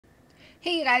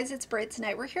Hey you guys, it's Britt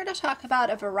tonight. We're here to talk about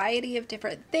a variety of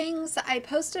different things. I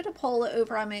posted a poll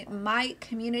over on my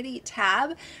community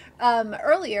tab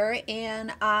earlier,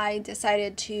 and I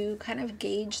decided to kind of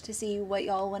gauge to see what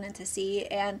y'all wanted to see,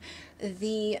 and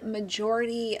the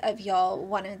majority of y'all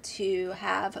wanted to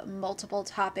have multiple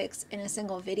topics in a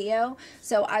single video.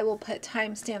 So I will put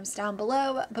timestamps down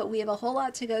below, but we have a whole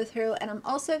lot to go through, and I'm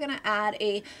also going to add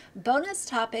a bonus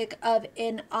topic of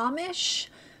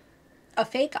a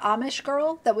fake Amish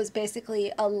girl that was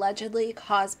basically allegedly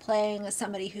cosplaying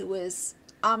somebody who was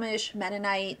Amish,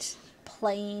 Mennonite,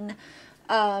 plain,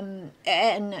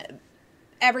 and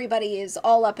everybody is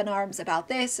all up in arms about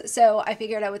this, so I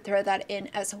figured I would throw that in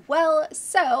as well.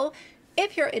 So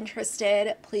if you're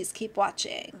interested, please keep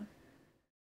watching.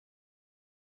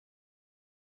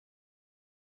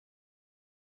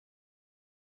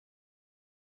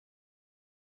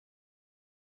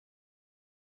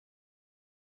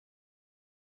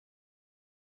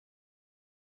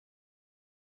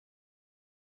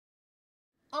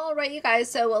 All right, you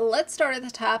guys, so let's start at the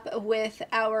top with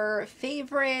our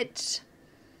favorite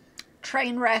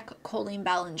train wreck, Colleen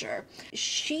Ballinger.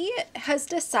 She has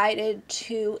decided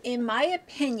to, in my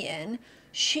opinion,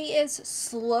 she is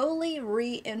slowly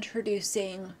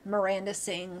reintroducing Miranda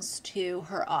Sings to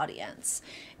her audience.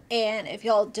 And if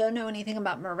y'all don't know anything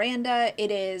about Miranda,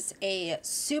 it is a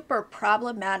super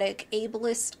problematic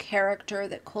ableist character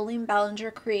that Colleen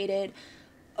Ballinger created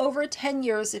over 10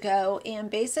 years ago, and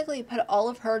basically put all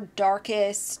of her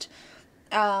darkest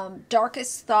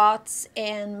thoughts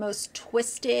and most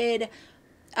twisted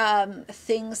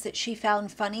things that she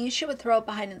found funny, she would throw up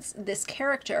behind this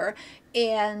character,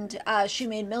 and she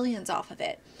made millions off of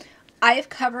it. I've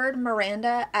covered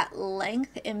Miranda at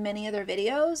length in many other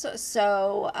videos,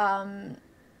 so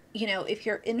you know, if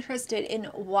you're interested in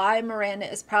why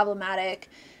Miranda is problematic,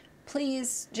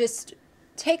 please just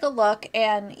take a look,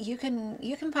 and you can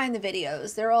find the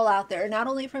videos. They're all out there, not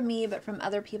only from me but from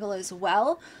other people as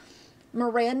well.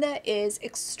 Miranda is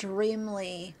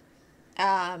extremely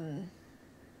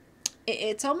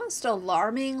it's almost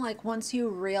alarming, like, once you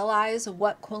realize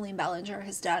what Colleen Ballinger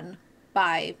has done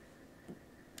by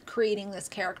creating this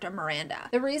character Miranda.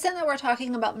 The reason that we're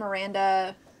talking about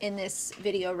Miranda in this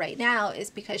video right now is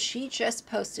because she just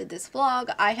posted this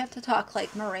vlog, I Have to Talk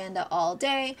Like Miranda All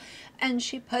Day, and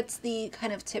she puts the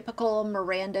kind of typical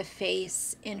Miranda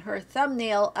face in her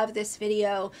thumbnail of this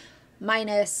video,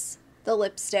 minus the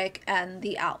lipstick and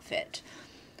the outfit.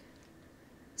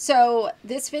 So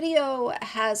this video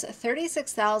has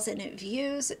 36,000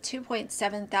 views,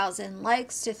 2.7 thousand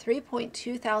likes to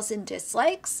 3.2 thousand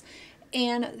dislikes,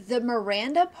 and the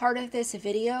Miranda part of this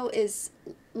video is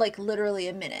like literally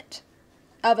a minute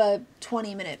of a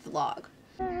 20-minute vlog.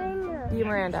 Be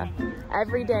Miranda.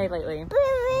 Every day lately. Be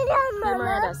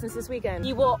Miranda since this weekend.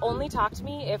 He will only talk to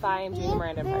me if I am doing a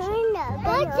Miranda impression.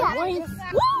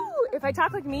 Woo! If I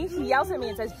talk like me, he yells at me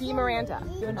and says, be Miranda.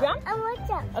 You want to jump? I want to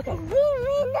jump. Okay. Be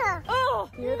Miranda. Oh!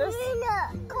 You hear this? Be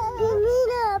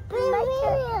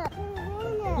Miranda.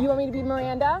 You want me to be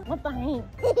Miranda? What the heck?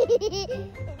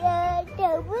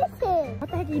 The whistle. What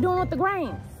the heck are you doing with the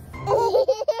grains?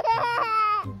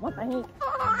 What the heck?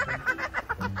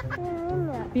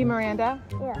 Be Miranda?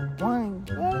 Yeah. One.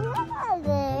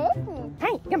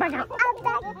 Hey, get back out.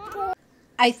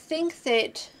 I think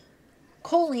that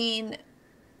Colleen,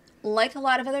 like a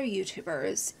lot of other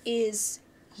YouTubers, is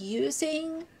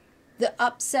using the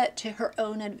upset to her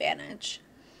own advantage.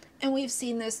 And we've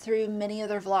seen this through many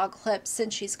other vlog clips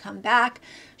since she's come back.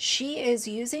 She is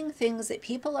using things that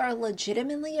people are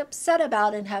legitimately upset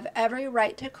about and have every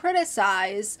right to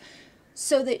criticize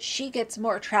so that she gets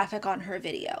more traffic on her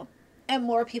video and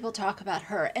more people talk about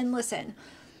her. And listen,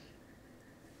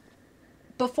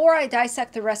 before I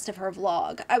dissect the rest of her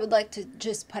vlog, I would like to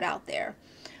just put out there,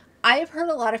 I've heard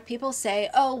a lot of people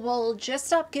say, oh, well, just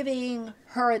stop giving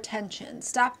her attention.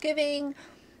 Stop giving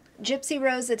Gypsy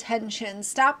Rose attention.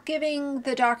 Stop giving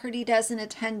the Dougherty Dozen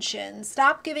attention.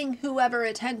 Stop giving whoever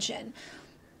attention.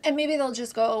 And maybe they'll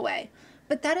just go away.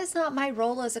 But that is not my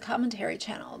role as a commentary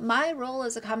channel. My role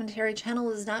as a commentary channel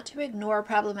is not to ignore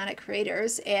problematic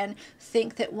creators and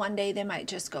think that one day they might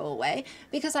just go away.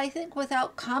 Because I think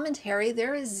without commentary,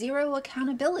 there is zero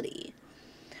accountability.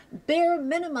 Bare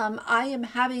minimum, I am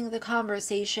having the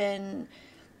conversation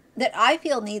that I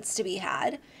feel needs to be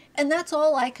had, and that's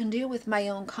all I can do with my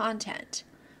own content.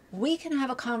 We can have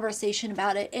a conversation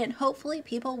about it, and hopefully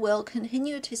people will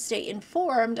continue to stay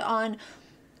informed on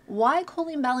why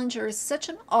Colleen Ballinger is such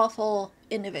an awful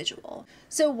individual.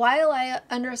 So while I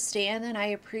understand and I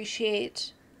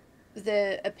appreciate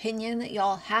the opinion that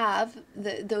y'all have,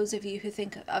 those of you who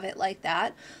think of it like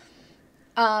that,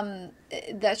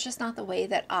 That's just not the way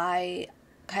that I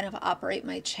kind of operate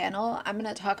my channel. I'm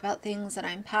going to talk about things that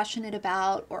I'm passionate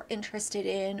about or interested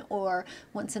in, or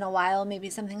once in a while maybe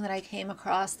something that I came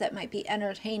across that might be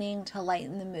entertaining to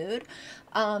lighten the mood.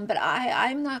 But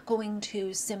I'm not going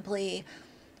to simply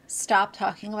stop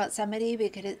talking about somebody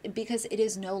because it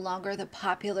is no longer the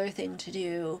popular thing to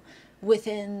do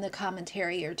within the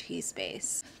commentary or tea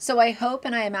space. So I hope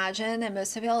and I imagine that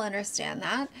most of y'all understand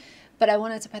that, but I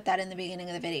wanted to put that in the beginning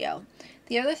of the video.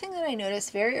 The other thing that I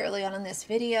noticed very early on in this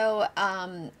video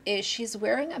is she's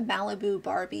wearing a Malibu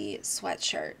Barbie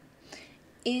sweatshirt.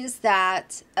 Is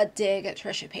that a dig at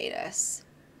Trisha Paytas?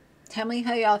 Tell me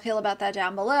how y'all feel about that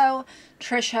down below.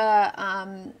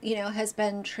 Trisha, you know, has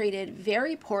been treated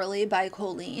very poorly by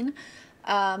Colleen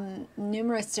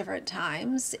numerous different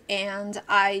times, and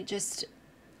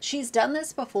she's done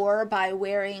this before by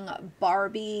wearing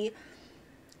Barbie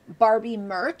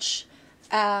merch.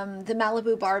 The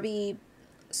Malibu Barbie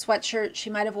sweatshirt, she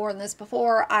might have worn this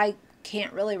before. I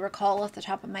can't really recall off the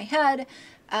top of my head,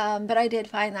 but I did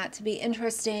find that to be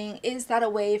interesting. Is that a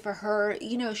way for her,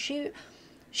 you know, she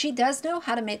does know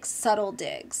how to make subtle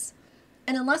digs,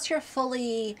 and unless you're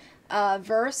fully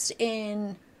versed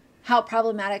in how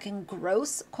problematic and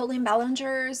gross Colleen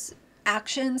Ballinger's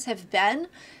actions have been,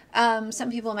 some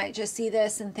people might just see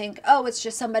this and think, oh, it's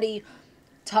just somebody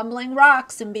tumbling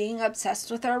rocks and being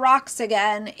obsessed with their rocks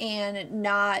again, and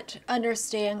not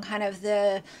understand kind of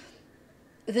the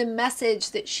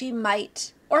message that she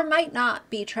might or might not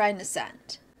be trying to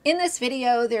send. In this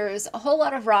video, there's a whole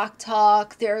lot of rock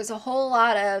talk. There's a whole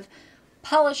lot of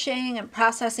polishing and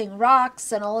processing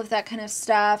rocks and all of that kind of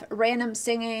stuff. Random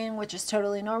singing, which is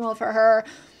totally normal for her.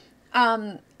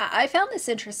 I found this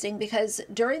interesting because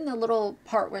during the little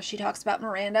part where she talks about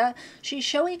Miranda, she's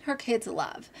showing her kids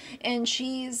love and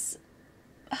she's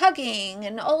hugging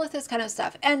and all of this kind of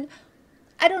stuff. And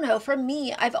I don't know, for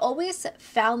me, I've always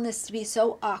found this to be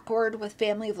so awkward with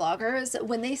family vloggers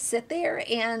when they sit there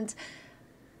and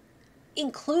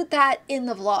include that in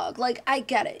the vlog. Like, I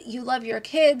get it. You love your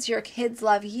kids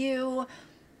love you.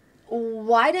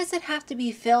 Why does it have to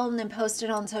be filmed and posted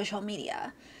on social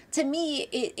media? To me,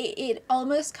 it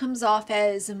almost comes off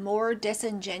as more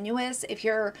disingenuous if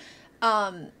you're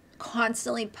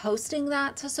constantly posting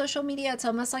that to social media. It's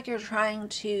almost like you're trying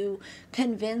to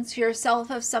convince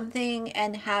yourself of something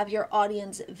and have your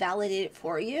audience validate it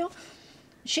for you.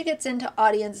 She gets into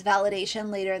audience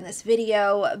validation later in this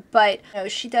video, but you know,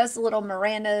 she does a little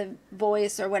Miranda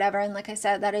voice or whatever, and like I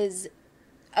said, that is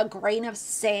a grain of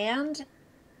sand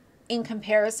in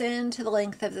comparison to the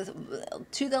length of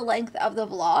the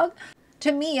vlog.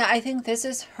 To me, I think this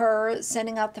is her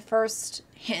sending out the first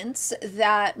hints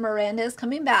that Miranda is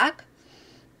coming back,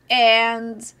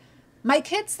 and my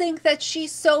kids think that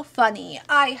she's so funny.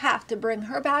 I have to bring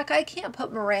her back. I can't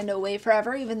put Miranda away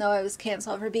forever, even though I was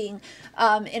canceled for being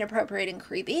inappropriate and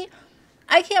creepy.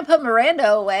 I can't put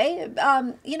Miranda away.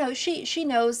 You know, she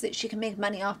knows that she can make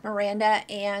money off Miranda,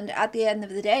 and at the end of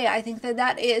the day, I think that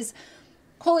that is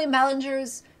Colleen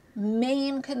Ballinger's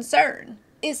main concern,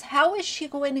 is how is she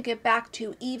going to get back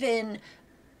to even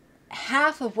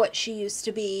half of what she used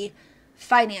to be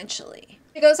financially.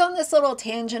 She goes on this little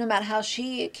tangent about how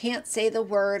she can't say the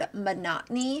word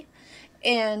monotony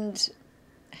and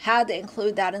had to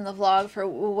include that in the vlog for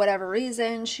whatever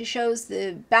reason. She shows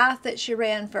the bath that she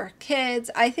ran for her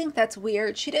kids. I think that's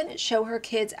weird. She didn't show her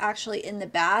kids actually in the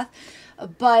bath,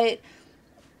 but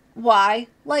why?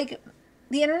 Like,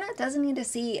 the internet doesn't need to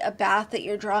see a bath that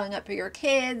you're drawing up for your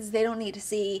kids. They don't need to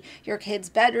see your kids'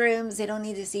 bedrooms. They don't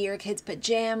need to see your kids'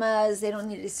 pajamas. They don't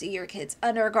need to see your kids'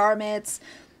 undergarments.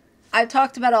 I've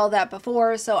talked about all that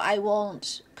before, so I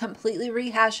won't completely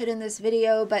rehash it in this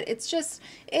video, but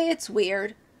it's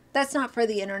weird. That's not for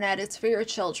the internet. It's for your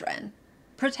children.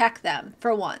 Protect them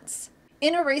for once.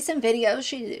 In a recent video,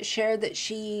 she shared that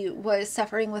she was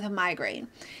suffering with a migraine,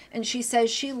 and she says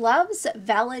she loves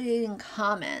validating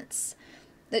comments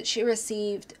that she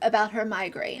received about her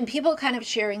migraine, and people kind of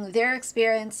sharing their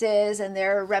experiences and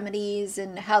their remedies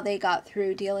and how they got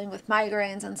through dealing with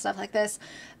migraines and stuff like this.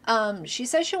 She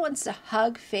says she wants to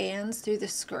hug fans through the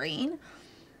screen.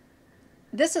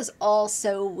 This is all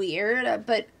so weird,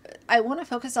 but I want to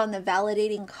focus on the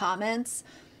validating comments.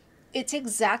 It's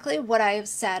exactly what I have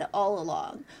said all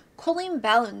along. Colleen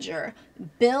Ballinger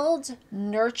builds,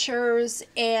 nurtures,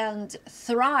 and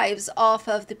thrives off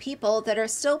of the people that are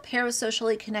still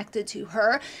parasocially connected to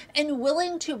her and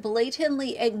willing to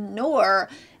blatantly ignore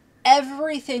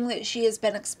everything that she has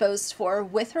been exposed for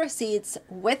with receipts,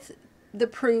 with the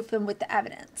proof, and with the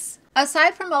evidence.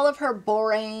 Aside from all of her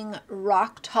boring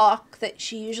rock talk that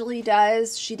she usually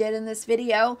does, she did in this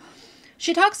video,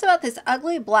 She talks about this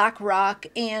ugly black rock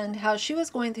and how she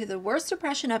was going through the worst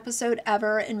depression episode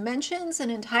ever, and mentions an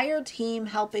entire team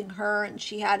helping her, and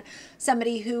she had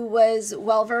somebody who was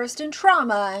well versed in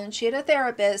trauma, and she had a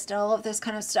therapist and all of this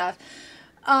kind of stuff.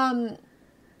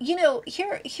 You know,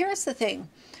 here's the thing.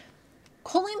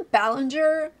 Colleen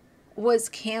Ballinger was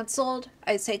canceled.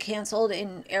 I say canceled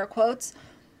in air quotes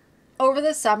over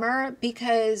the summer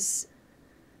because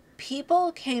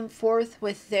people came forth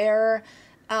with their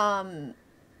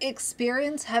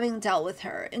experience having dealt with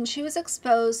her, and she was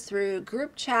exposed through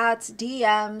group chats,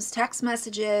 DMs, text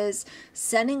messages,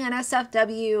 sending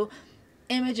NSFW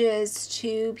images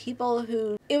to people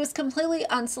who it was completely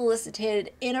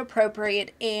unsolicited,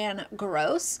 inappropriate, and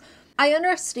gross. I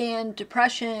understand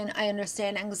depression, I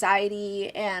understand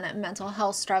anxiety and mental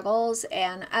health struggles,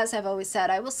 and as I've always said,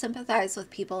 I will sympathize with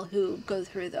people who go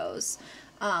through those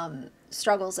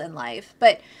struggles in life,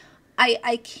 but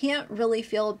I can't really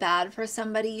feel bad for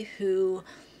somebody who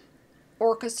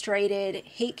orchestrated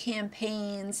hate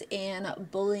campaigns and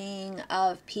bullying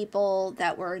of people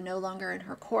that were no longer in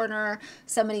her corner,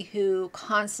 somebody who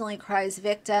constantly cries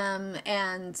victim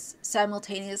and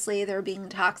simultaneously they're being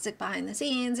toxic behind the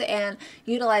scenes and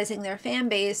utilizing their fan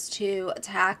base to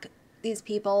attack these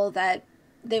people that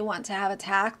they want to have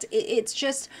attacked.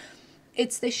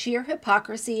 It's the sheer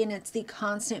hypocrisy and it's the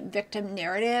constant victim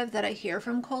narrative that I hear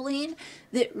from Colleen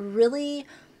that really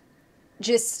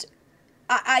just,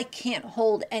 I can't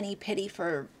hold any pity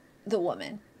for the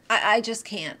woman. I just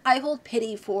can't. I hold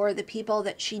pity for the people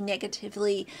that she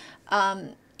negatively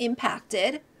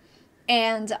impacted.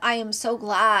 And I am so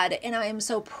glad and I am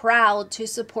so proud to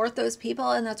support those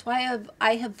people. And that's why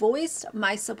I have voiced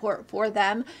my support for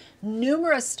them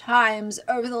numerous times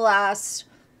over the last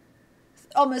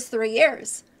almost 3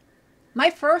 years. My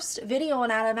first video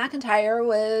on Adam McIntyre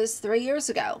was 3 years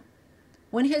ago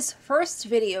when his first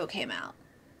video came out.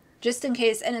 Just in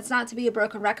case, and it's not to be a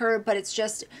broken record, but it's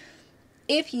just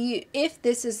if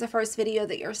this is the first video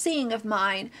that you're seeing of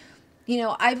mine, you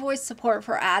know, I voiced support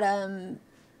for Adam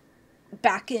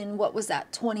back in, what was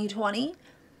that, 2020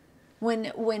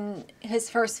 when his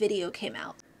first video came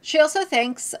out. She also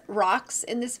thanks Rox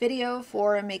in this video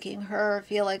for making her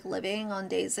feel like living on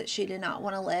days that she did not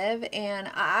want to live.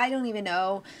 And I don't even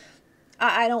know,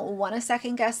 I don't want to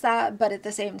second guess that, but at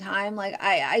the same time, like,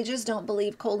 I just don't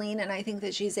believe Colleen, and I think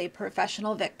that she's a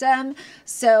professional victim.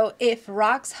 So if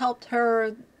Rox helped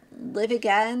her live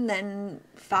again, then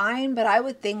fine, but I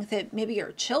would think that maybe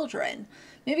your children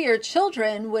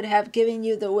would have given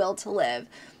you the will to live.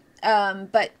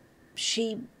 But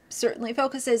she certainly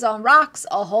focuses on Rox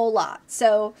a whole lot.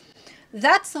 So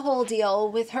that's the whole deal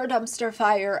with her dumpster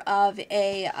fire of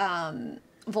a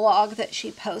vlog that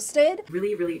she posted.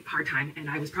 Really hard time, and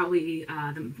I was probably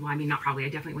I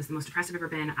definitely was the most depressed I've ever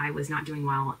been. I was not doing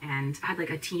well, and I had like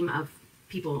a team of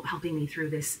people helping me through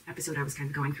this episode I was kind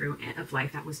of going through of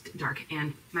life that was dark.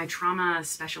 And my trauma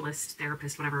specialist,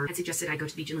 therapist, whatever, had suggested I go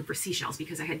to the beach and look for seashells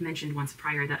because I had mentioned once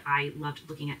prior that I loved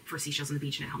looking for seashells on the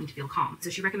beach and it helped me to feel calm. So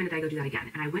she recommended I go do that again.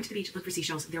 And I went to the beach to look for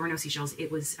seashells. There were no seashells.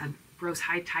 It was a gross,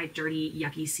 high tide, dirty,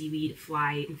 yucky, seaweed,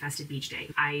 fly infested beach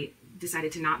day. I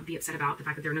decided to not be upset about the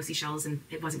fact that there were no seashells and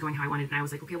it wasn't going how I wanted. And I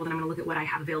was like, okay, well then I'm gonna look at what I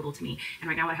have available to me. And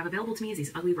right now what I have available to me is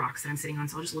these ugly rocks that I'm sitting on.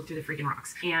 So I'll just look through the freaking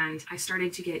rocks. And I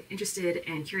started to get interested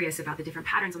and curious about the different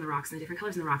patterns on the rocks and the different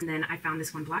colors in the rocks. And then I found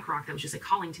this one black rock that was just like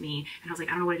calling to me. And I was like,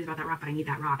 I don't know what it is about that rock, but I need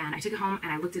that rock. And I took it home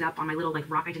and I looked it up on my little like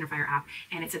rock identifier app.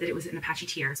 And it said that it was an Apache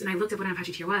tear. So then I looked up what an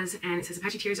Apache tear was. And it says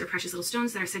Apache tears are precious little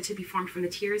stones that are said to be formed from the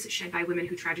tears shed by women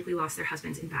who tragically lost their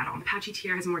husbands in battle. Apache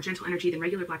tear has a more gentle energy than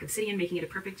regular black obsidian, making it a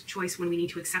perfect choice when we need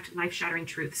to accept life-shattering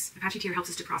truths. Apache tear helps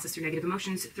us to process through negative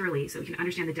emotions thoroughly so we can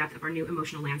understand the depth of our new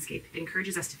emotional landscape. It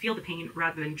encourages us to feel the pain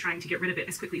rather than trying to get rid of it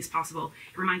as quickly as possible.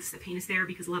 It reminds us that pain is there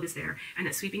because love is there, and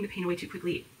that sweeping the pain away too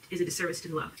quickly is a disservice to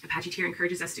the love. Apache tear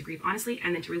encourages us to grieve honestly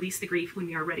and then to release the grief when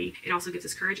we are ready. It also gives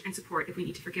us courage and support if we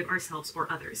need to forgive ourselves or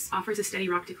others. Offers a steady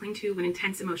rock to cling to when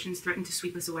intense emotions threaten to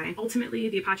sweep us away. Ultimately,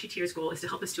 the Apache tear's goal is to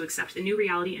help us to accept the new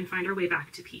reality and find our way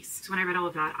back to peace. So when I read all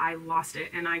of that, I lost it,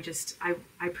 and I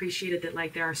appreciated that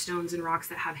like there are stones and rocks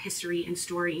that have history and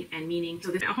story and meaning.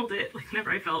 So that I hold it like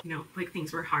whenever I felt, you know, like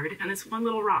things were hard, and this one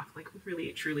little rock like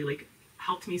really truly like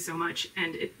helped me so much,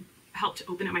 and it helped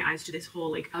open up my eyes to this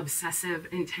whole like obsessive,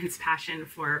 intense passion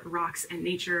for rocks and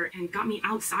nature, and got me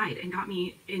outside and got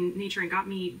me in nature and got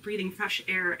me breathing fresh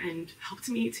air and helped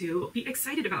me to be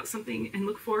excited about something and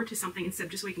look forward to something instead of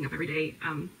just waking up every day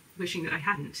wishing that I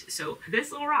hadn't. So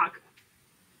this little rock.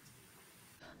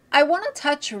 I want to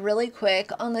touch really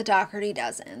quick on the Dougherty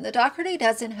Dozen. The Dougherty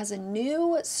Dozen has a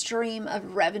new stream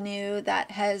of revenue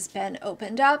that has been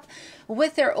opened up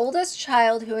with their oldest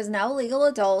child, who is now a legal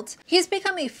adult. He's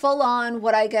become a full-on,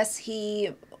 what I guess he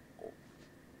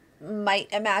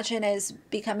might imagine as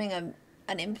becoming an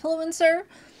influencer.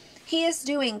 He is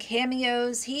doing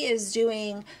cameos. He is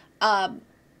doing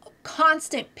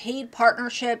constant paid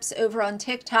partnerships over on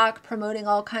TikTok, promoting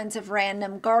all kinds of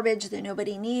random garbage that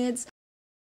nobody needs.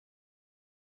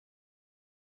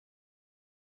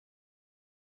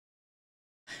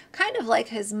 Kind of like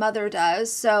his mother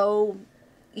does. So,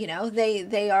 you know,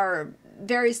 they are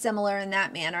very similar in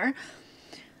that manner.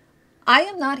 I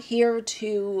am not here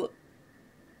to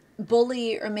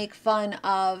bully or make fun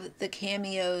of the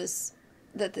cameos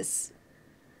that this,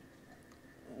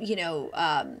 you know,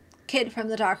 kid from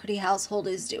the Dougherty household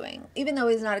is doing. Even though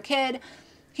he's not a kid,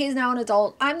 he's now an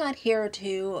adult. I'm not here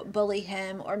to bully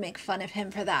him or make fun of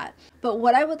him for that. But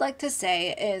what I would like to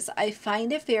say is I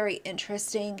find it very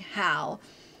interesting how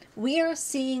we are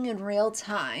seeing in real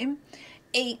time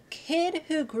a kid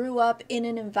who grew up in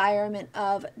an environment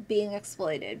of being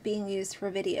exploited, being used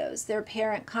for videos, their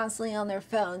parent constantly on their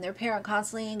phone, their parent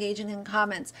constantly engaging in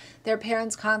comments, their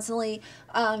parents constantly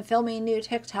filming new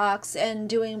TikToks and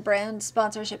doing brand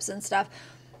sponsorships and stuff.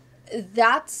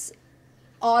 That's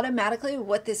automatically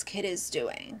what this kid is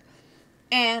doing.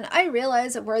 And I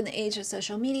realize that we're in the age of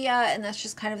social media, and that's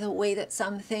just kind of the way that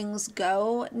some things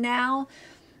go now.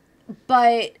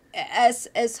 But as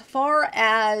far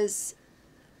as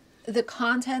the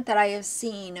content that I have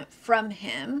seen from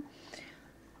him,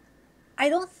 I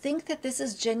don't think that this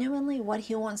is genuinely what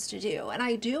he wants to do. And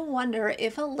I do wonder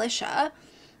if Alicia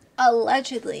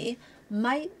allegedly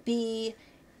might be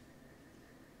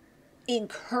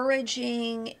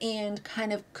encouraging and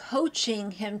kind of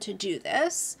coaching him to do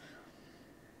this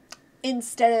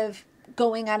instead of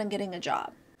going out and getting a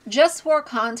job. Just for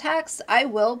context, I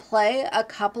will play a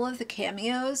couple of the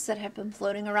cameos that have been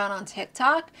floating around on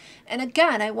TikTok. And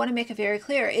again, I want to make it very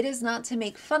clear, it is not to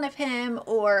make fun of him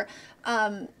or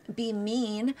be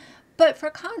mean. But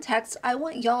for context, I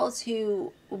want y'all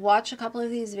to watch a couple of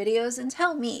these videos and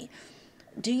tell me,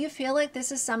 do you feel like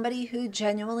this is somebody who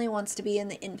genuinely wants to be in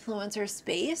the influencer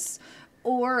space?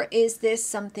 Or is this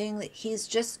something that he's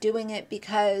just doing it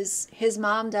because his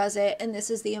mom does it and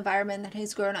this is the environment that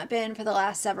he's grown up in for the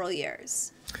last several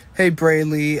years? Hey,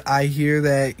 Brayley, I hear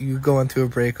that you're going through a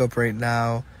breakup right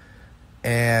now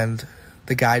and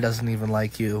the guy doesn't even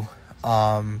like you,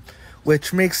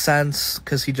 which makes sense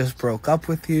because he just broke up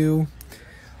with you.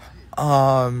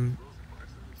 But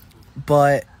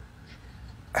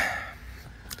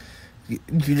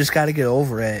you just got to get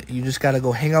over it. You just got to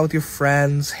go hang out with your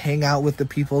friends, hang out with the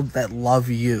people that love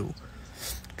you.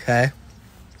 Okay?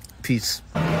 Peace.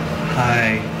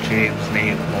 Hi, James,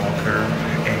 Nate, Walker,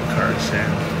 and Carson.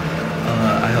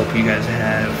 I hope you guys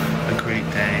have a great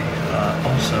day.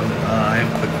 Also, I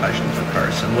have a quick question for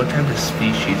Carson. What type of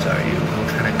species are you? What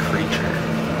kind of creature?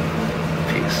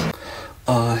 Peace.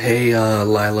 Hey,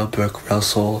 Lila Brooke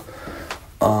Russell.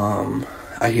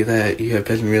 I hear that you have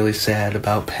been really sad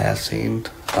about passing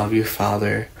of your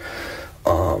father.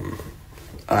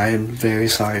 I'm very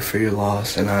sorry for your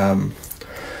loss, and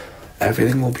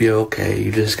everything will be okay.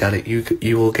 You just gotta,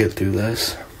 you will get through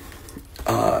this.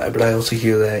 But I also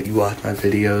hear that you watch my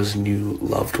videos and you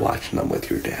loved watching them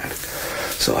with your dad.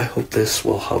 So I hope this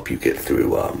will help you get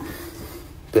through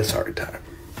this hard time.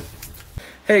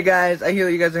 Hey guys, I hear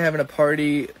that you guys are having a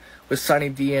party with Sunny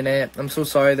D in it. I'm so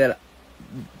sorry that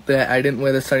I didn't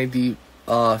wear the Sunny D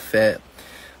fit.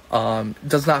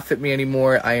 Does not fit me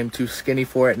anymore. I am too skinny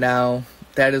for it now.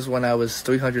 That is when I was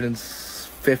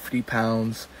 350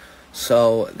 pounds.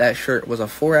 So that shirt was a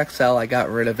 4XL. I got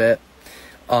rid of it.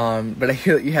 But I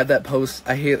hear that you have that post.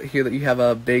 I hear that you have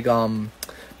a big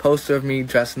poster of me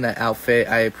dressed in that outfit.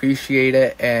 I appreciate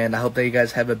it, and I hope that you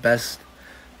guys have the best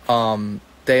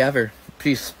day ever.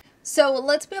 Peace. So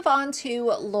let's move on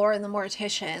to Lauren the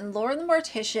Mortician. Lauren the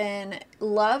Mortician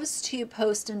loves to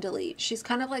post and delete. She's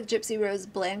kind of like Gypsy Rose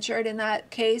Blanchard in that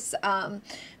case,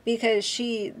 because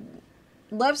she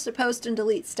loves to post and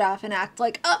delete stuff and act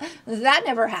like, oh, that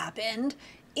never happened,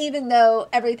 even though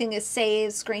everything is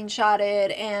saved,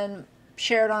 screenshotted, and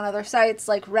shared on other sites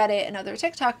like Reddit and other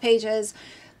TikTok pages.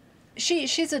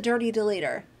 She's a dirty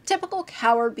deleter. Typical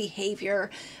coward behavior.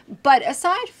 But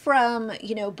aside from,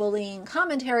 you know, bullying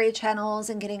commentary channels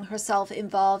and getting herself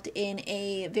involved in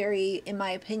a very, in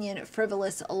my opinion,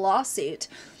 frivolous lawsuit,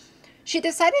 she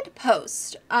decided to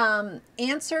post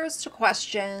answers to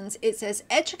questions. It says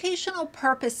educational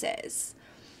purposes.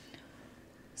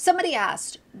 Somebody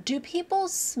asked, do people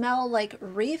smell like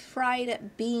refried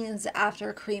beans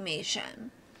after cremation?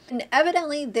 And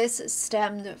evidently this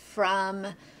stemmed from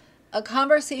a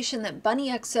conversation that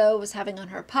Bunny XO was having on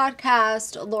her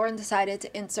podcast. Lauren decided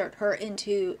to insert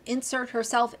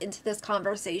herself into this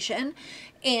conversation,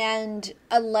 and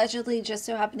allegedly just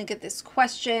so happened to get this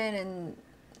question, and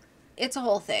it's a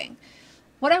whole thing.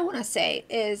 What I want to say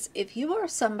is, if you are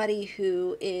somebody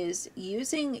who is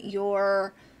using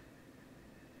your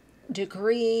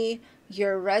degree,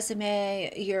 your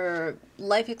resume, your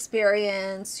life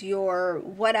experience, your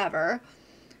whatever,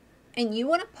 and you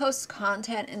want to post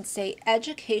content and say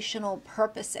educational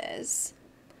purposes,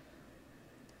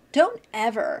 don't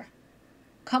ever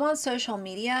come on social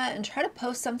media and try to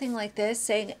post something like this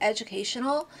saying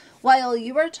educational while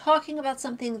you are talking about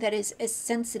something that is as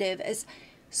sensitive as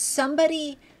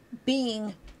somebody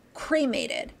being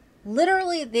cremated.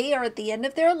 Literally, they are at the end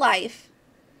of their life,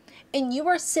 and you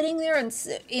are sitting there and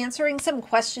answering some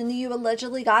question that you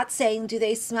allegedly got saying, do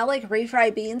they smell like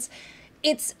refried beans?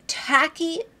 It's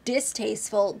tacky,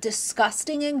 distasteful,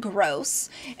 disgusting, and gross.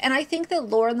 And I think that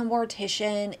Lauren the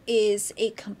Mortician is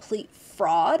a complete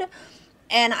fraud.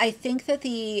 And I think that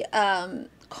the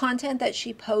content that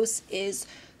she posts is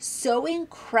so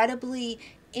incredibly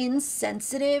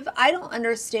insensitive. I don't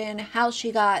understand how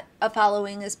she got a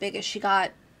following as big as she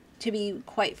got, to be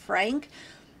quite frank.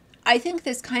 I think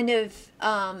this kind of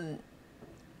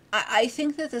I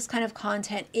think that this kind of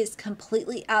content is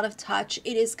completely out of touch.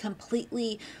 It is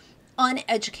completely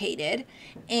uneducated,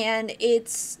 and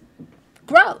it's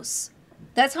gross.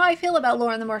 That's how I feel about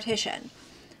Lauren the Mortician.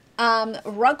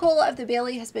 Runkle of the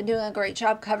Bailey has been doing a great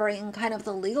job covering kind of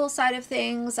the legal side of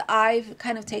things. I've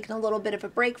kind of taken a little bit of a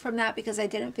break from that because I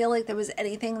didn't feel like there was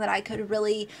anything that I could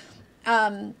really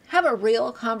have a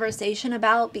real conversation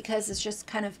about, because it's just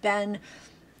kind of been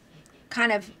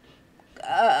kind of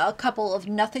a couple of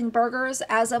nothing burgers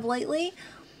as of lately.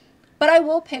 But I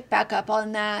will pick back up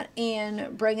on that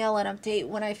and bring y'all an update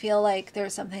when I feel like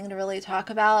there's something to really talk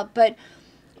about. But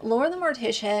Lauren the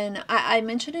Mortician, I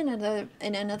mentioned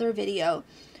in another video,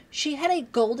 she had a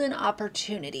golden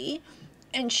opportunity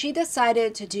and she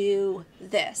decided to do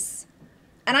this.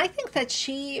 And I think that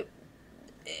she,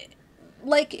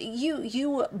 like,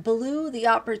 you blew the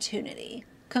opportunity.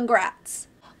 Congrats.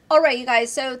 Alright, you guys,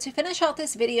 so to finish out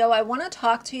this video, I want to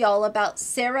talk to y'all about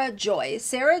Sarah Joy.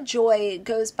 Sarah Joy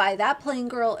goes by That Plain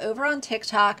Girl over on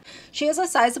TikTok. She has a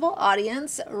sizable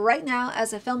audience. Right now,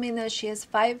 as of filming this, she has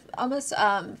almost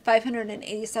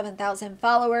 587,000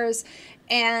 followers.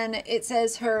 And it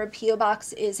says her P.O.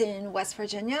 Box is in West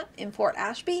Virginia, in Fort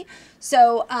Ashby.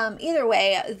 So either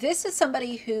way, this is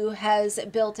somebody who has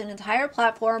built an entire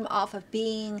platform off of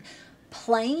being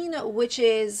plain, which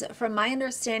is, from my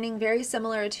understanding, very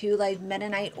similar to like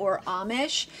Mennonite or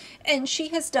Amish. And she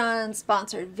has done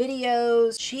sponsored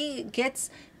videos. She gets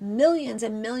millions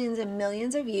and millions and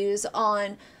millions of views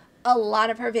on a lot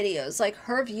of her videos. Like,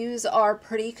 her views are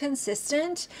pretty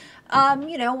consistent.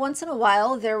 You know, once in a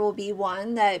while there will be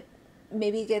one that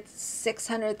maybe gets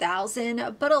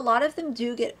 600,000, but a lot of them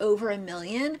do get over 1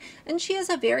 million, and she has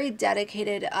a very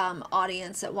dedicated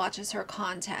audience that watches her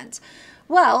content.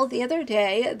 Well, the other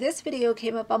day, this video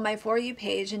came up on my For You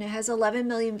page and it has 11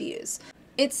 million views.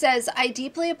 It says, I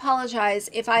deeply apologize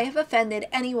if I have offended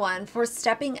anyone for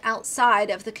stepping outside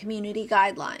of the community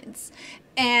guidelines.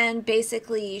 And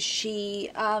basically,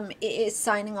 she is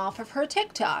signing off of her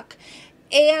TikTok.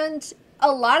 And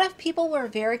a lot of people were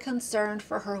very concerned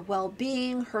for her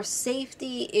well-being, her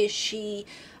safety. Is she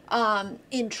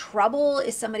in trouble?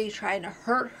 Is somebody trying to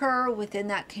hurt her within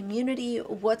that community?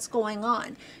 What's going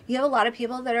on? You have a lot of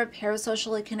people that are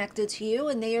parasocially connected to you,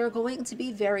 and they are going to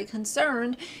be very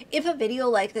concerned if a video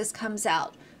like this comes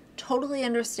out. Totally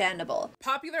understandable.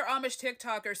 Popular Amish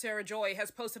TikToker Sarah Joy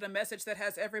has posted a message that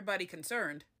has everybody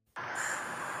concerned.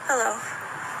 Hello.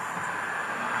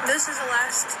 This is the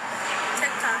last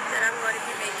TikTok that I'm going to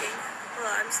be making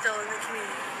while I'm still in the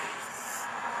community.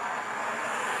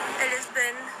 It has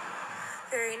been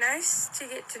very nice to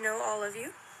get to know all of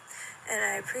you, and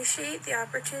I appreciate the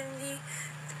opportunity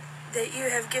that you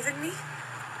have given me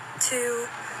to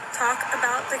talk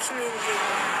about the community.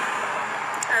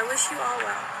 I wish you all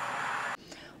well.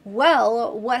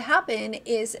 Well, what happened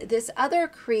is this other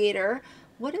creator,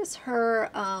 what is her,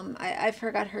 I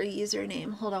forgot her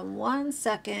username. Hold on one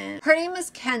second. Her name is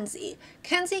Kenzie.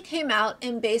 Kenzie came out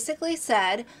and basically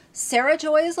said Sarah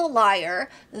Joy is a liar.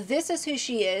 This is who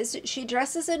she is. She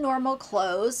dresses in normal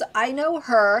clothes. I know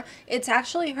her. It's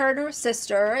actually her and her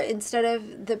sister. Instead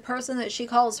of the person that she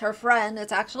calls her friend,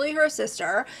 it's actually her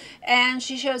sister. And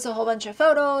she shows a whole bunch of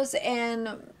photos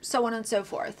and so on and so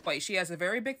forth. She has a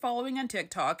very big following on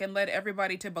TikTok and led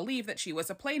everybody to believe that she was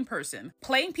a plain person.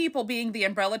 Plain people being the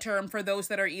umbrella term for those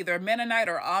that are either Mennonite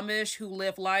or Amish who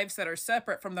live lives that are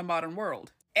separate from the modern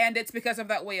world. And it's because of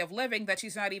that way of living that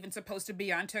she's not even supposed to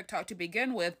be on TikTok to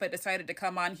begin with, but decided to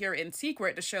come on here in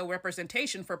secret to show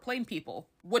representation for plain people.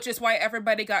 Which is why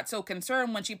everybody got so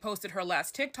concerned when she posted her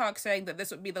last TikTok saying that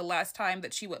this would be the last time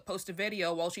that she would post a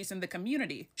video while she's in the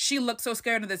community. She looked so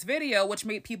scared of this video, which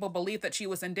made people believe that she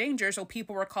was in danger, so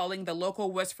people were calling the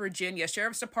local West Virginia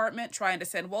Sheriff's Department trying to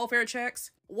send welfare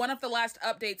checks. One of the last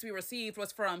updates we received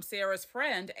was from Sarah's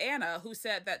friend, Anna, who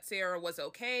said that Sarah was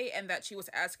okay and that she was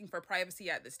asking for privacy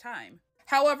at this time.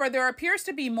 However, there appears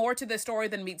to be more to this story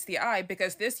than meets the eye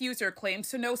because this user claims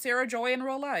to know Sarah Joy in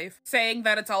real life, saying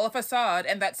that it's all a facade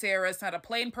and that Sarah is not a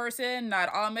plain person,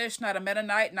 not Amish, not a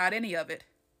Mennonite, not any of it.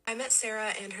 I met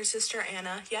Sarah and her sister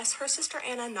Anna. Yes, her sister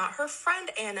Anna, not her friend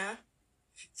Anna.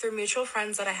 Through mutual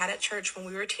friends that I had at church when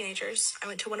we were teenagers. I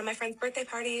went to one of my friend's birthday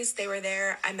parties. They were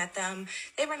there. I met them.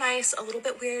 They were nice, a little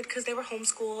bit weird because they were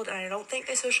homeschooled and I don't think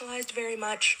they socialized very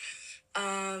much.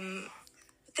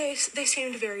 They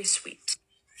seemed very sweet.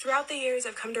 Throughout the years,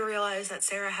 I've come to realize that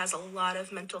Sarah has a lot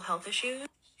of mental health issues.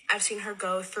 I've seen her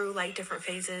go through like different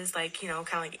phases, like, you know,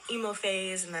 kind of like emo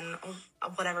phase and then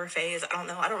whatever phase. I don't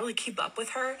know. I don't really keep up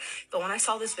with her. But when I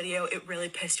saw this video, it really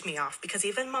pissed me off because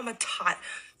even Mama Tot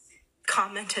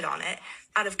commented on it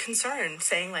out of concern,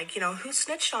 saying like, you know, who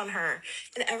snitched on her?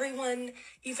 And everyone,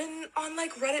 even on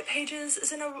like Reddit pages,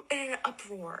 is in an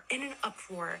uproar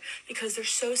because they're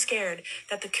so scared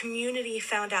that the community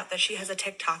found out that she has a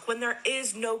TikTok when there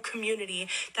is no community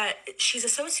that she's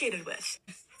associated with.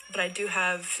 But I do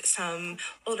have some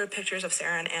older pictures of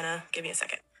Sarah and Anna. Give me a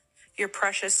second. Your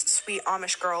precious, sweet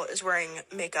Amish girl is wearing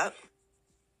makeup.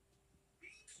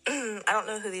 I don't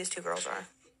know who these two girls are,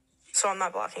 so I'm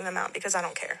not blocking them out because I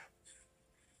don't care.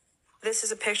 This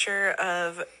is a picture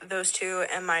of those two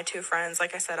and my two friends.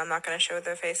 Like I said, I'm not going to show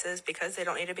their faces because they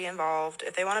don't need to be involved.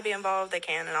 If they want to be involved, they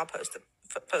can, and I'll post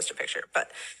a picture. But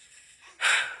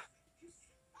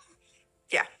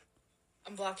yeah,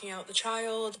 I'm blocking out the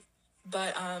child.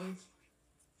 But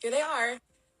here they are.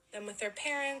 Them with their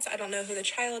parents. I don't know who the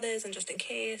child is, and just in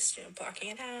case, you know, blocking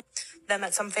it out. Them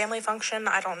at some family function.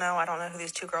 I don't know who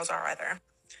these two girls are either.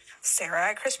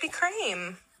 Sarah at Krispy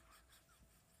Kreme.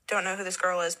 Don't know who this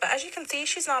girl is, but as you can see,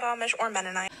 she's not Amish or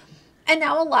Mennonite. And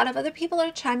now a lot of other people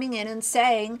are chiming in and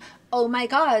saying, oh my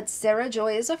God, Sarah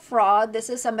Joy is a fraud. This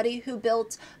is somebody who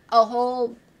built a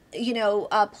whole, you know,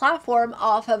 platform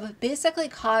off of basically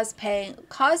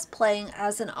cosplaying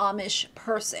as an Amish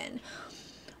person.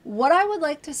 What I would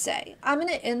like to say, I'm going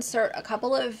to insert a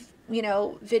couple of, you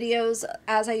know, videos,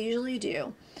 as I usually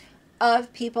do,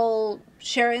 of people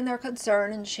sharing their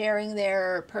concern and sharing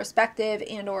their perspective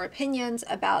and or opinions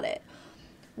about it.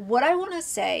 What I want to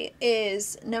say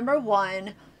is, number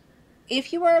one,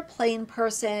 if you are a plain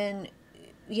person,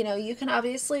 you know, you can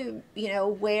obviously, you know,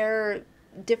 wear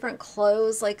different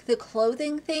clothes. Like, the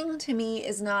clothing thing to me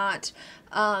is not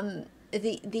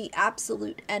the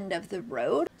absolute end of the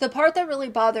road. The part that really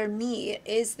bothered me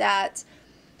is that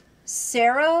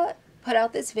Sarah put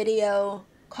out this video,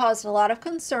 caused a lot of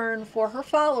concern for her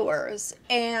followers,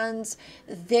 and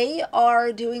they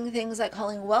are doing things like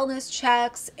calling wellness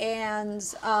checks and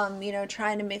you know,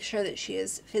 trying to make sure that she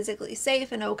is physically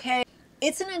safe and okay.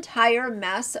 It's an entire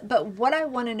mess, but what I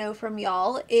want to know from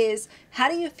y'all is, how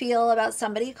do you feel about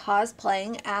somebody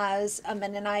cosplaying as a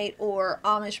Mennonite or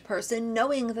Amish person,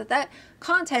 knowing that that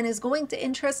content is going to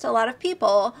interest a lot of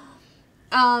people?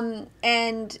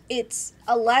 And it's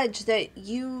alleged that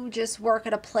you just work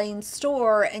at a plain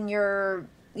store and you're,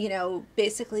 you know,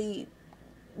 basically,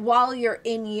 while you're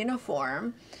in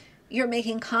uniform, you're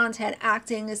making content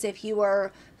acting as if you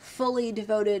are fully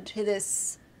devoted to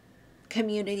this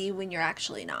community when you're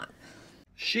actually not.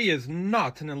 She is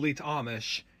not an elite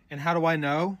Amish. And how do I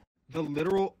know? The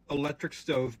literal electric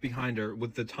stove behind her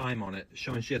with the time on it,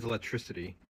 showing she has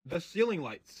electricity. The ceiling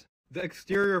lights. The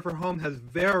exterior of her home has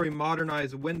very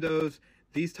modernized windows.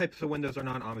 These types of windows are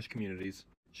not Amish communities.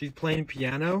 She's playing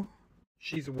piano.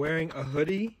 She's wearing a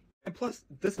hoodie. And plus,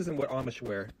 this isn't what Amish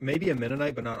wear. Maybe a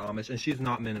Mennonite, but not Amish, and she's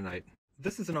not Mennonite.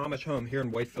 This is an Amish home here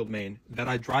in Whitefield, Maine, that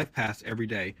I drive past every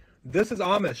day. This is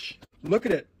Amish. Look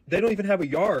at it. They don't even have a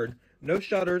yard. No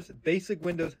shutters, basic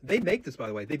windows. They make this, by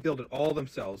the way. They build it all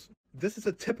themselves. This is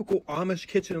a typical Amish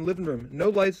kitchen and living room. No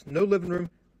lights, no living room,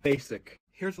 basic.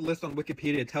 Here's a list on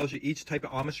Wikipedia. It tells you each type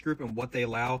of Amish group and what they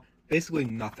allow. Basically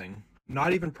nothing.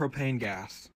 Not even propane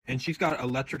gas. And she's got an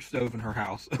electric stove in her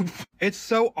house. It's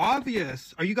so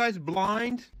obvious. Are you guys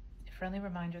blind? A friendly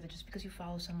reminder that just because you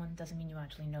follow someone doesn't mean you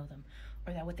actually know them,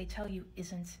 or that what they tell you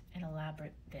isn't an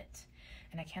elaborate bit.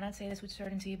 And I cannot say this with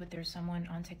certainty, but there's someone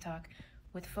on TikTok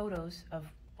with photos of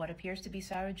what appears to be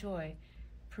Sarah Joy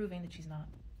proving that she's not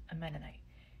a Mennonite.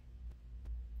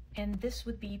 And this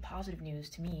would be positive news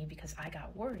to me, because I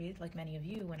got worried, like many of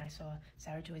you, when I saw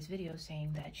Sarah Joy's video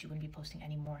saying that she wouldn't be posting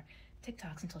any more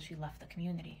TikToks until she left the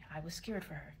community. I was scared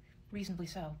for her, reasonably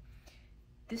so.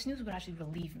 This news would actually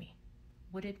relieve me.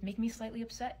 Would it make me slightly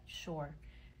upset? Sure.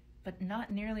 But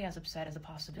not nearly as upset as the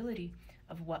possibility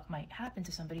of what might happen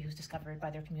to somebody who's discovered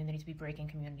by their community to be breaking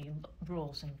community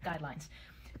rules and guidelines.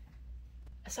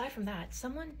 Aside from that,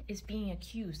 someone is being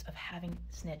accused of having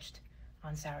snitched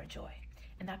on Sarah Joy.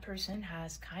 And that person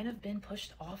has kind of been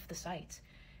pushed off the site,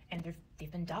 and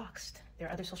they've been doxxed. Their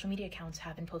other social media accounts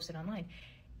have been posted online.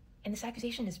 And this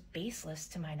accusation is baseless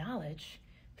to my knowledge,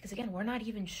 because again, we're not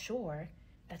even sure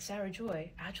that Sarah Joy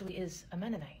actually is a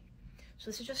Mennonite. So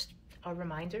this is just a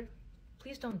reminder.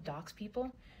 Please don't dox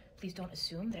people. Please don't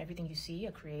assume that everything you see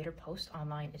a creator post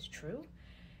online is true.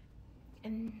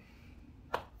 And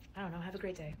I don't know, have a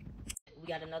great day. We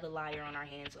got another liar on our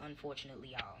hands, unfortunately,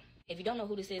 y'all. If you don't know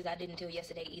who this is, I didn't till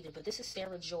yesterday either, but this is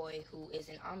Sarah Joy, who is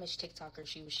an Amish TikToker.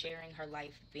 She was sharing her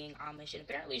life being Amish, and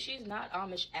apparently she's not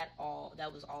Amish at all.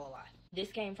 That was all a lie. This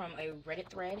came from a Reddit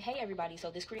thread. Hey everybody, so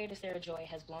this creator Sarah Joy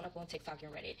has blown up on TikTok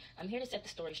and Reddit. I'm here to set the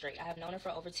story straight. I have known her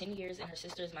for over 10 years and her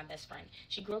sister is my best friend.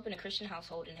 She grew up in a Christian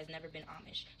household and has never been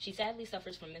Amish. She sadly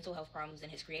suffers from mental health problems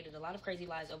and has created a lot of crazy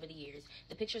lies over the years.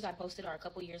 The pictures I posted are a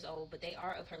couple years old, but they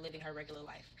are of her living her regular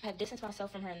life. I have distanced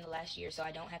myself from her in the last year, so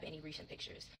I don't have any recent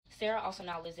pictures. Sarah also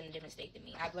now lives in a different state than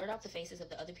me. I blurred out the faces of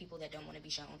the other people that don't want to be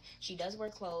shown. She does wear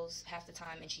clothes half the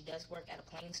time and she does work at a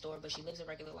plain store, but she lives a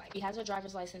regular life. She has her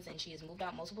driver's license and she has moved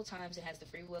out multiple times and has the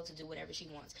free will to do whatever she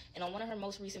wants. And on one of her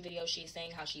most recent videos, she is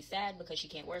saying how she's sad because she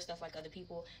can't wear stuff like other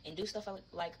people and do stuff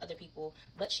like other people,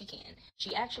 but she can.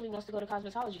 She actually wants to go to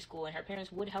cosmetology school and her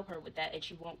parents would help her with that, and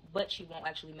she won't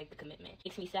actually make the commitment. It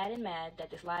makes me sad and mad that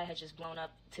this lie has just blown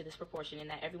up to this proportion and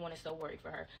that everyone is so worried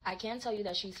for her. I can tell you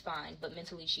that she's fine, but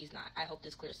mentally she's not. I hope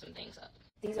this clears some things up.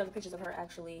 These are the pictures of her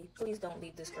actually. Please don't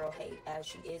leave this girl hate, as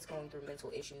she is going through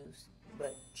mental issues,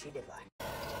 but she did lie.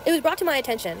 It was brought to my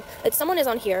attention that someone is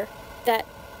on here that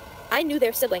I knew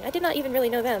their sibling. I did not even really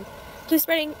know them. Who's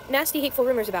spreading nasty, hateful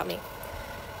rumors about me.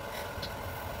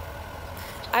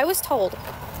 I was told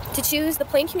to choose the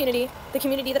plain community, the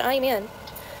community that I am in,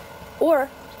 or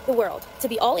the world, to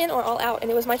be all in or all out,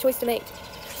 and it was my choice to make.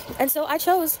 And so I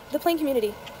chose the plain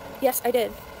community. Yes, I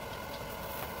did.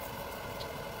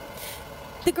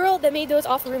 The girl that made those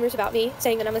awful rumors about me,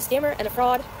 saying that I'm a scammer and a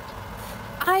fraud,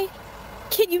 I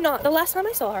kid you not, the last time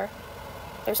I saw her,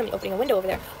 there was somebody opening a window over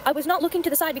there. I was not looking to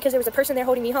the side because there was a person there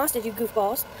holding me hostage, you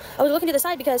goofballs. I was looking to the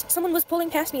side because someone was pulling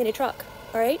past me in a truck,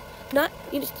 alright?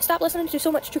 Stop listening to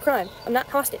so much true crime. I'm not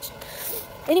hostage.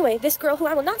 Anyway, this girl, who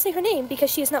I will not say her name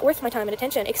because she is not worth my time and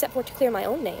attention, except for to clear my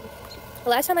own name. The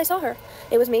last time I saw her,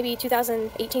 it was maybe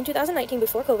 2018, 2019,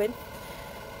 before COVID.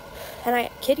 And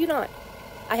I kid you not,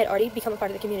 I had already become a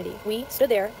part of the community. We stood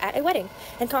there at a wedding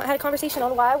and had a conversation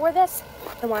on why I wore this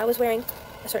and why I was wearing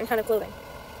a certain kind of clothing.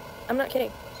 I'm not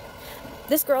kidding.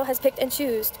 This girl has picked and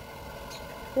chosen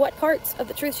what parts of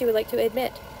the truth she would like to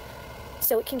admit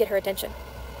so it can get her attention.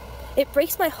 It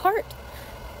breaks my heart.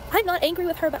 I'm not angry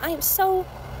with her, but I am so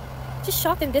just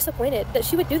shocked and disappointed that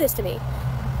she would do this to me.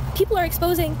 People are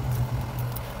exposing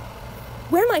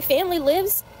where my family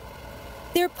lives.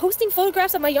 They're posting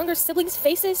photographs of my younger siblings'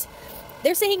 faces.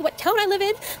 They're saying what town I live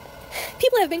in.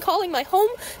 People have been calling my home.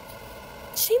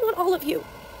 Shame on all of you.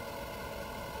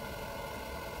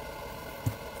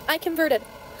 I converted.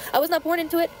 I was not born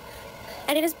into it,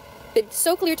 and it has been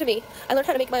so clear to me. I learned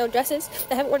how to make my own dresses.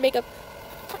 I haven't worn makeup.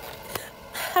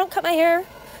 I don't cut my hair.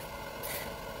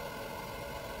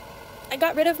 I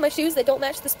got rid of my shoes that don't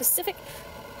match the specific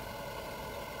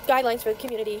guidelines for the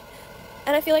community,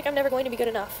 and I feel like I'm never going to be good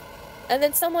enough. And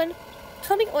then someone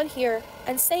coming on here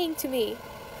and saying to me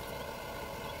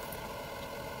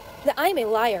that I'm a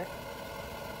liar.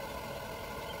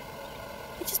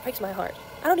 It just breaks my heart.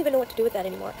 I don't even know what to do with that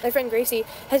anymore. My friend Gracie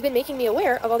has been making me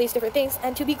aware of all these different things,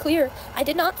 and to be clear, I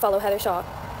did not follow Heather Shaw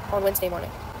on Wednesday morning.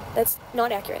 That's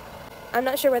not accurate. I'm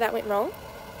not sure where that went wrong,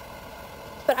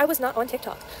 but I was not on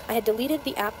TikTok. I had deleted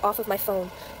the app off of my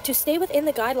phone to stay within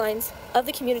the guidelines of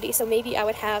the community, so maybe I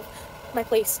would have my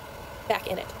place back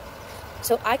in it.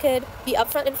 So I could be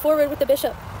upfront and forward with the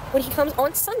bishop when he comes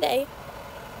on Sunday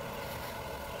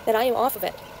that I am off of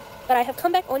it. But I have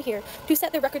come back on here to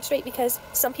set the record straight because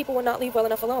some people will not leave well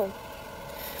enough alone.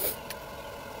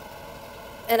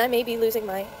 And I may be losing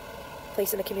my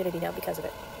place in the community now because of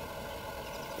it.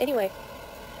 Anyway,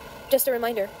 just a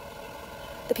reminder,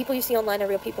 the people you see online are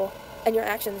real people, and your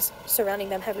actions surrounding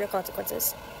them have real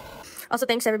consequences. Also,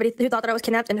 thanks to everybody who thought that I was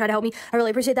kidnapped and tried to help me. I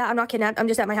really appreciate that. I'm not kidnapped. I'm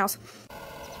just at my house.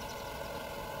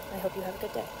 I hope you have a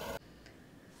good day.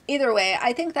 Either way,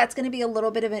 I think that's going to be a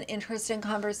little bit of an interesting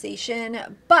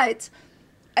conversation, but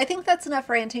I think that's enough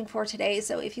ranting for today.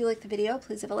 So if you like the video,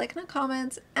 please leave a like and a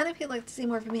comment. And if you'd like to see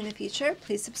more from me in the future,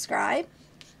 please subscribe.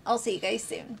 I'll see you guys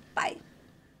soon. Bye.